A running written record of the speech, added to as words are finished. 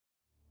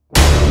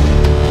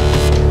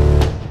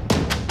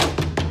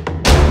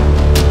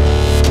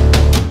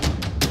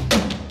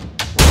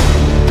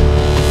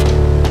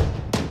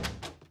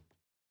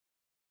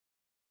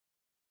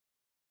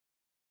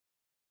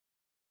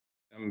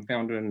I'm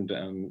founder and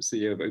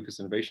CEO of Opus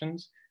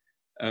Innovations.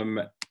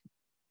 And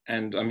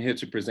I'm here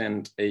to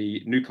present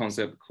a new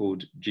concept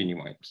called Genie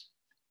Wipes.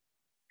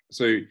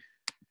 So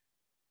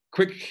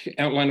quick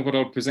outline of what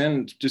I'll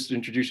present, just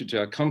introduce you to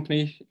our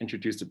company,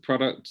 introduce the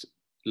product,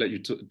 let you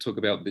talk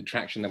about the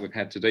traction that we've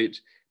had to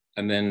date,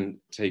 and then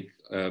take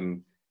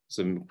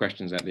some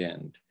questions at the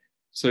end.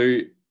 So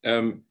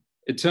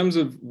in terms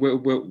of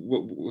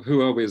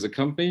who are we as a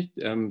company?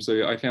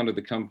 So I founded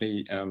the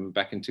company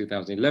back in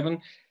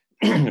 2011.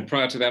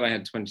 Prior to that, I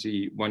had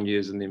 21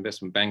 years in the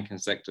investment banking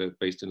sector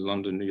based in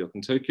London, New York,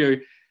 and Tokyo.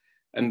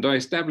 And I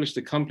established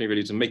the company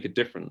really to make a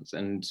difference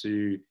and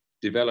to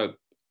develop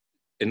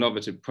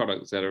innovative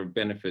products that are of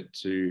benefit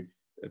to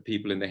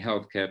people in the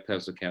healthcare,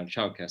 personal care, and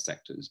childcare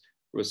sectors.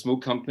 We're a small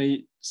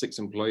company, 6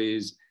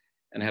 employees,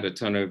 and had a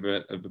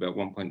turnover of about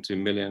 1.2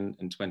 million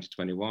in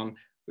 2021,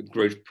 with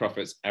gross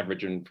profits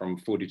averaging from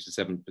 40 to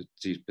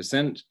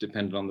 70%,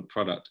 depending on the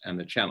product and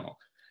the channel.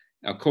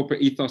 Our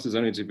corporate ethos is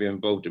only to be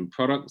involved in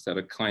products that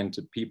are kind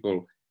to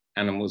people,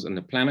 animals, and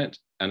the planet.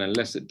 And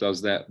unless it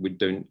does that, we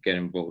don't get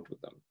involved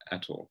with them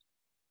at all.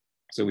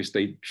 So we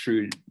stay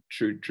true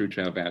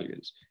to our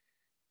values.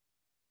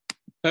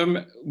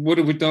 What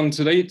have we done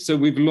to date? So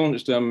we've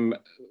launched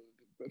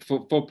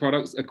 4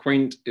 products.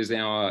 Acquaint is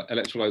our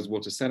electrolyzed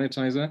water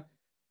sanitizer.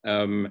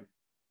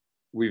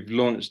 We've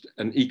launched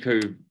an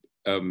eco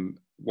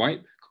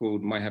wipe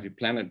called My Happy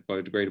Planet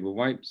biodegradable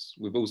wipes.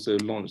 We've also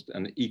launched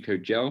an eco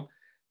gel,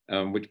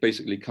 which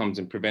basically comes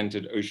in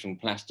prevented ocean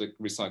plastic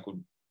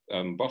recycled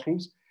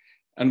bottles.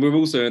 And we're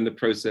also in the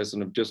process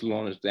and have just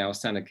launched our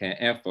Sanicare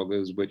air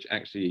foggers, which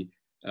actually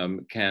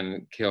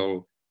can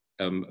kill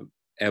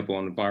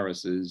airborne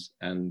viruses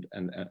and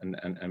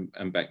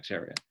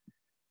bacteria.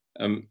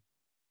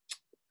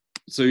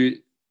 So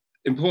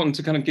important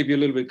to kind of give you a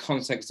little bit of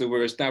context. So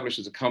we're established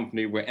as a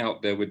company, we're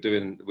out there, we're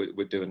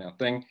doing our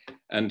thing.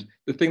 And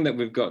the thing that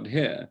we've got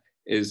here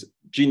is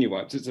Genie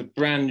Wipes. It's a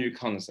brand new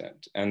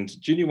concept. And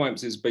Genie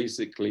Wipes is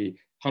basically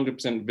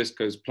 100%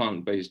 viscose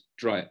plant-based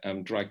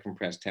dry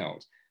compressed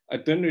towels. I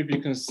don't know if you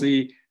can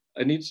see,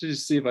 I need to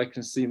see if I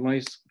can see my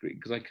screen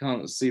because I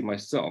can't see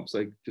myself.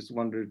 So I just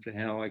wondered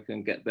how I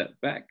can get that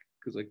back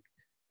because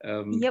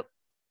Yep.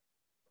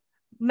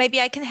 Maybe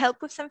I can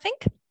help with something?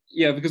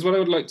 Yeah, because what I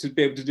would like to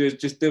be able to do is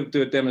just do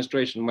a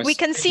demonstration. We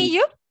can see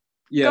you?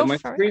 Yeah, my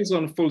screen's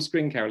on full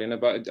screen, Carolina,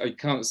 but I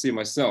can't see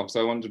myself. So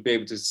I wanted to be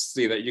able to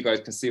see that you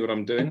guys can see what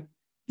I'm doing.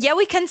 Yeah,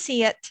 we can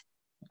see it.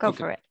 Go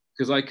for it.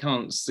 Because I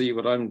can't see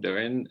what I'm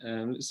doing.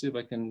 Let's see if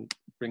I can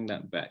bring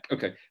that back.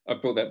 Okay,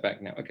 I've brought that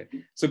back now. Okay,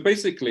 so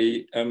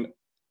basically,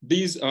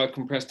 these are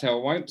compressed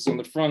towel wipes. On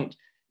the front,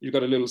 you've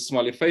got a little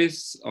smiley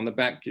face. On the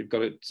back, you've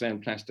got it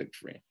saying plastic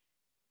free.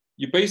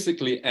 You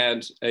basically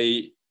add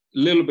a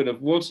little bit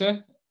of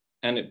water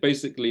and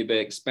they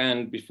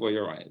expand before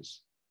your eyes.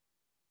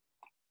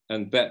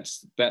 And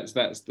that's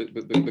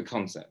the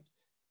concept.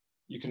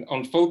 You can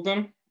unfold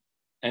them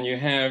and you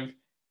have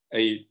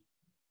a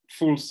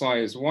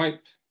full-size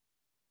wipe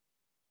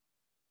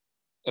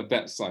of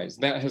that size.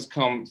 That has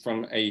come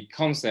from a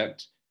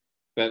concept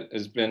that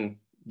has been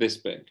this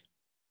big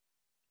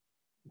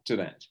to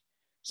that.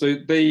 So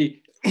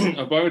they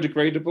are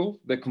biodegradable,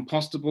 they're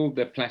compostable,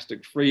 they're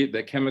plastic-free,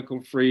 they're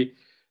chemical-free,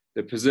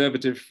 they're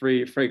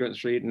preservative-free,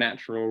 fragrance-free,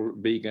 natural,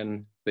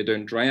 vegan. They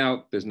don't dry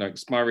out, there's no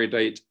expiry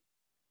date,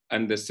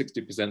 and they're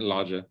 60%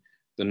 larger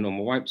than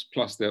normal wipes,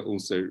 plus they're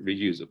also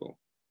reusable.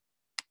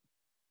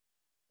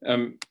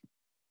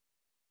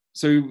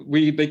 So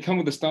they come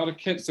with a starter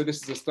kit. So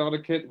this is a starter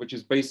kit, which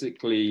is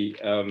basically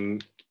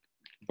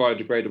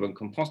biodegradable and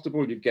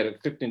compostable. You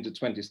get 15 to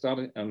 20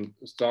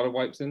 starter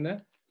wipes in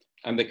there,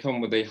 and they come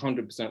with a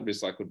 100%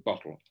 recycled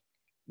bottle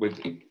with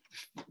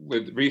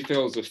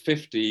refills of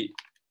 50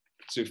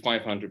 to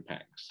 500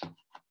 packs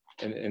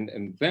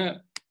in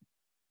that.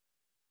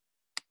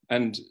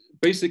 And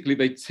basically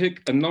they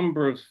tick a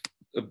number of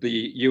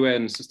the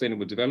UN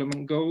Sustainable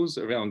Development Goals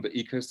around the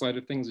eco side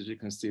of things, as you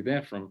can see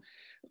there from,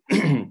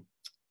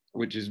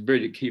 which is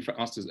really key for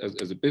us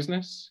as a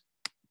business.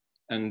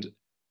 And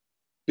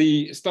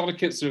the starter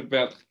kits are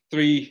about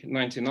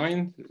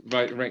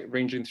 $3.99,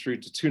 ranging through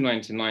to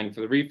 $2.99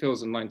 for the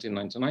refills and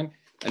 $19.99.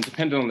 And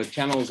depending on the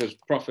channels, there's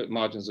profit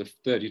margins of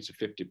 30 to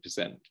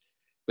 50%.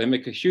 They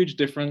make a huge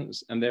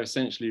difference and they're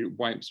essentially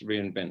wipes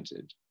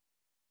reinvented.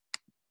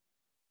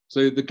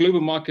 So the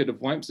global market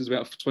of wipes is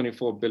about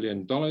 $24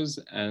 billion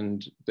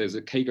and there's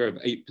a CAGR of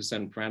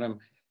 8% per annum.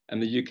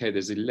 And the UK,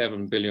 there's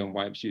 11 billion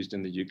wipes used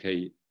in the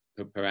UK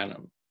per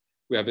annum.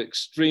 We have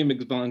extreme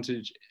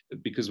advantage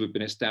because we've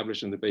been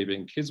established in the baby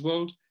and kids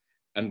world,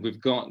 and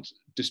we've got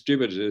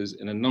distributors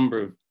in a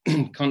number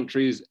of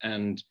countries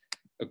and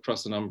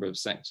across a number of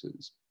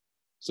sectors.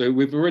 So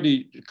we've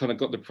already kind of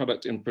got the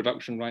product in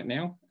production right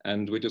now,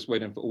 and we're just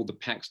waiting for all the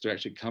packs to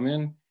actually come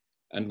in.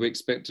 And we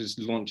expect to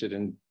launch it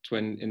in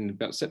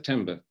about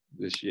September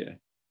this year.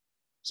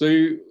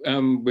 So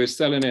we're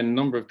selling in a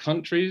number of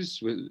countries,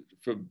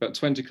 for about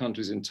 20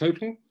 countries in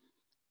total.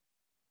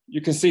 You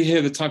can see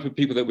here the type of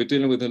people that we're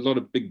dealing with, a lot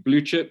of big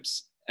blue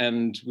chips,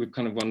 and we've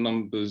kind of won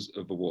numbers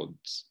of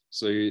awards.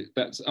 So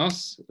that's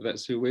us,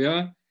 that's who we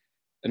are.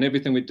 And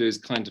everything we do is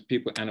kind to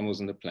people, animals,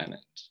 and the planet.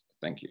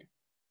 Thank you.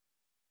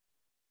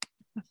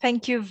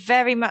 Thank you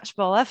very much,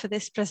 Bola, for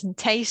this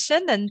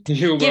presentation and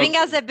You're giving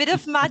welcome. us a bit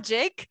of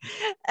magic.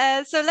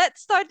 So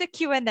let's start the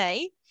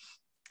Q&A.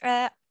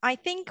 I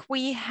think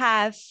we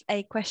have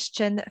a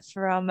question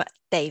from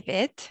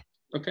David.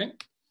 Okay.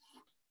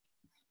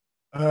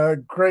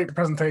 Great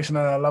presentation,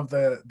 and I love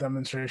the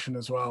demonstration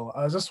as well.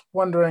 I was just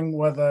wondering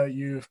whether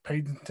you've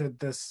patented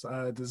this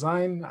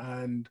design,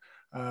 and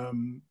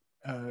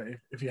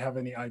if you have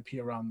any IP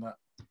around that.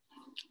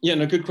 Yeah,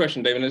 no, good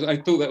question, David. I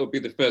thought that would be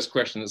the first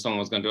question that someone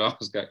was going to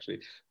ask, actually.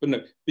 But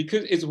no,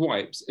 because it's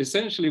wipes,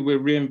 essentially we're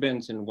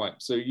reinventing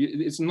wipes. So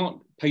it's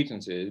not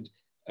patented.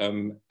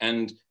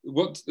 And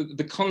what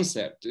the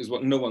concept is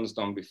what no one's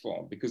done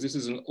before, because this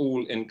is an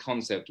all-in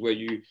concept where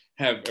you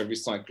have a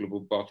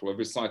recyclable bottle, a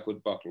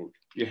recycled bottle.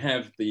 You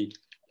have the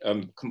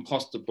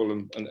compostable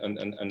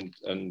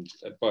and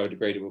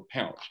biodegradable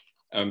pouch.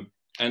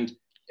 And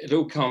it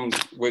all comes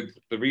with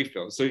the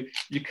refill. So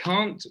you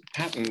can't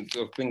patent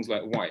of things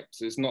like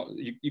wipes. It's not,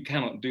 you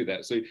cannot do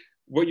that. So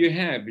what you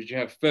have is you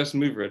have first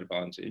mover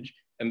advantage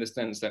in the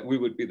sense that we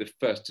would be the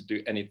first to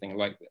do anything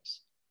like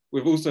this.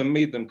 We've also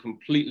made them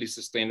completely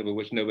sustainable,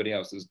 which nobody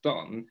else has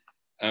done.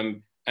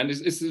 And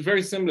it's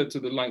very similar to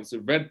the likes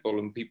of Red Bull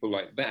and people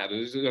like that.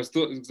 And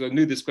I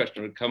knew this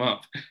question would come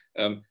up.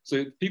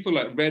 So people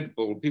like Red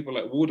Bull, people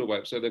like Water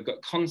Wipes, so they've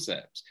got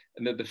concepts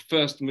and they're the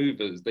first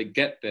movers. They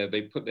get there,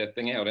 they put their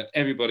thing out, and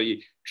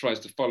everybody tries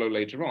to follow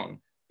later on.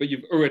 But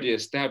you've already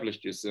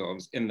established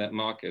yourselves in that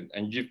market,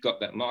 and you've got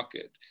that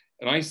market.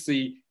 And I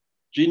see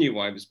Genie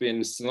Wipes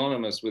being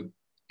synonymous with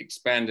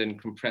expanding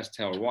compressed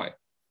towel wipe,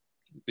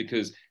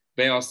 because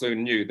they are so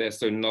new, they're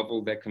so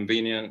novel, they're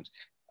convenient,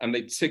 and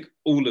they tick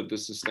all of the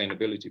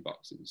sustainability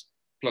boxes,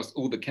 plus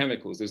all the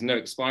chemicals. There's no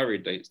expiry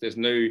dates, there's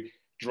no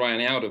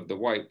drying out of the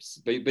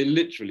wipes. They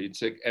literally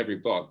tick every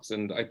box.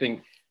 And I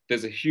think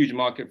there's a huge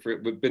market for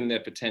it. We've been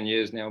there for 10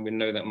 years now, and we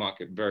know that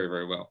market very,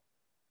 very well.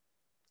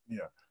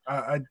 Yeah,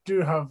 I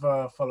do have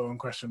a follow-on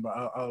question, but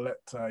I'll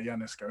let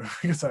Yanis go,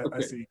 because I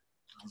see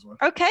as well.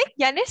 Okay,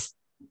 Yanis,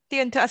 do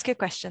you want to ask your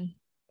question?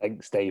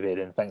 Thanks, David,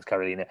 and thanks,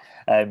 Carolina.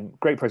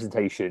 Great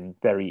presentation,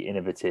 very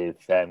innovative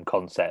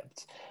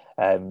concept.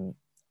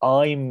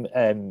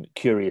 I'm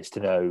curious to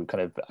know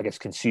kind of, I guess,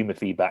 consumer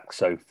feedback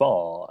so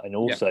far, and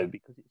also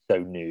because it's so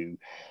new,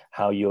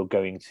 how you're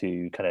going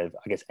to kind of,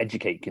 I guess,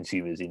 educate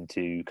consumers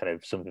into kind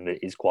of something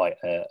that is quite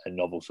a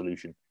novel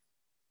solution.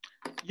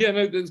 Yeah,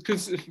 no,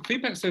 because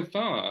feedback so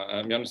far,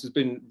 Yanis, has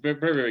been very,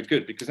 very, very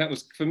good, because that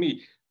was, for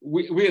me,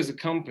 we as a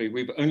company,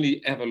 we've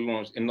only ever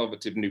launched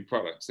innovative new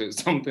products. So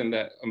it's something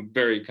that I'm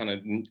very kind of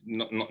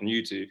not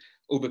new to.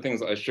 All the things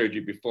that I showed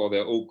you before,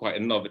 they're all quite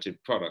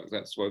innovative products.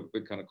 That's why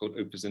we're kind of called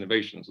Opus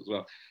Innovations as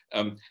well.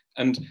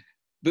 And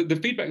the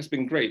feedback has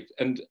been great.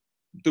 And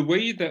the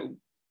way that,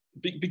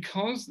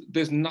 because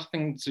there's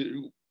nothing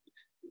to,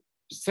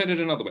 said it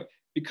another way,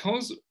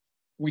 because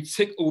we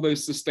tick all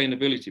those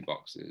sustainability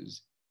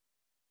boxes,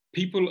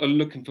 people are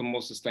looking for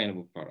more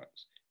sustainable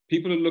products.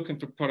 People are looking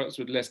for products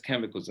with less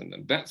chemicals in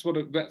them. That's what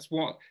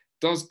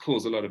does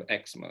cause a lot of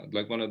eczema.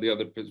 Like one of the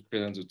other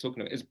presenters was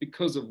talking about, it's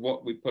because of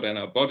what we put in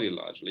our body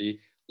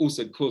largely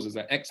also causes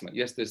that eczema.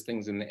 Yes, there's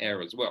things in the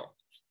air as well.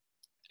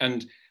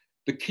 And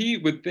the key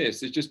with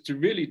this is just to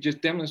really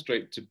just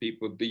demonstrate to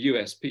people the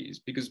USPs,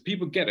 because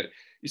people get it.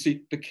 You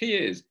see, the key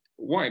is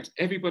wipes.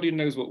 Everybody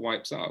knows what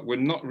wipes are. We're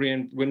not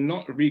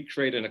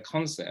recreating a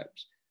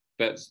concept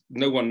that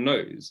no one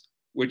knows.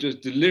 We're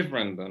just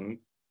delivering them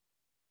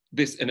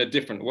this in a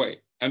different way.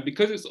 And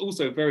because it's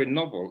also very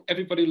novel,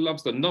 everybody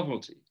loves the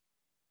novelty.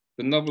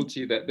 The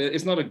novelty that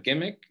it's not a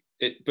gimmick,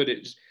 but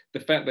it's the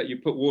fact that you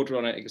put water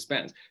on it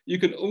expands. You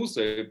can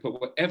also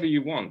put whatever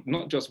you want,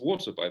 not just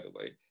water, by the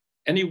way.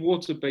 Any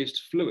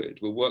water-based fluid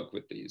will work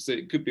with these. So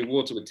it could be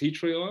water with tea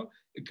tree oil,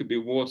 it could be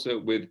water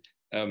with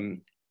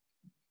lemon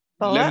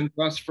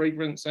grass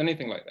fragrance,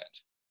 anything like that.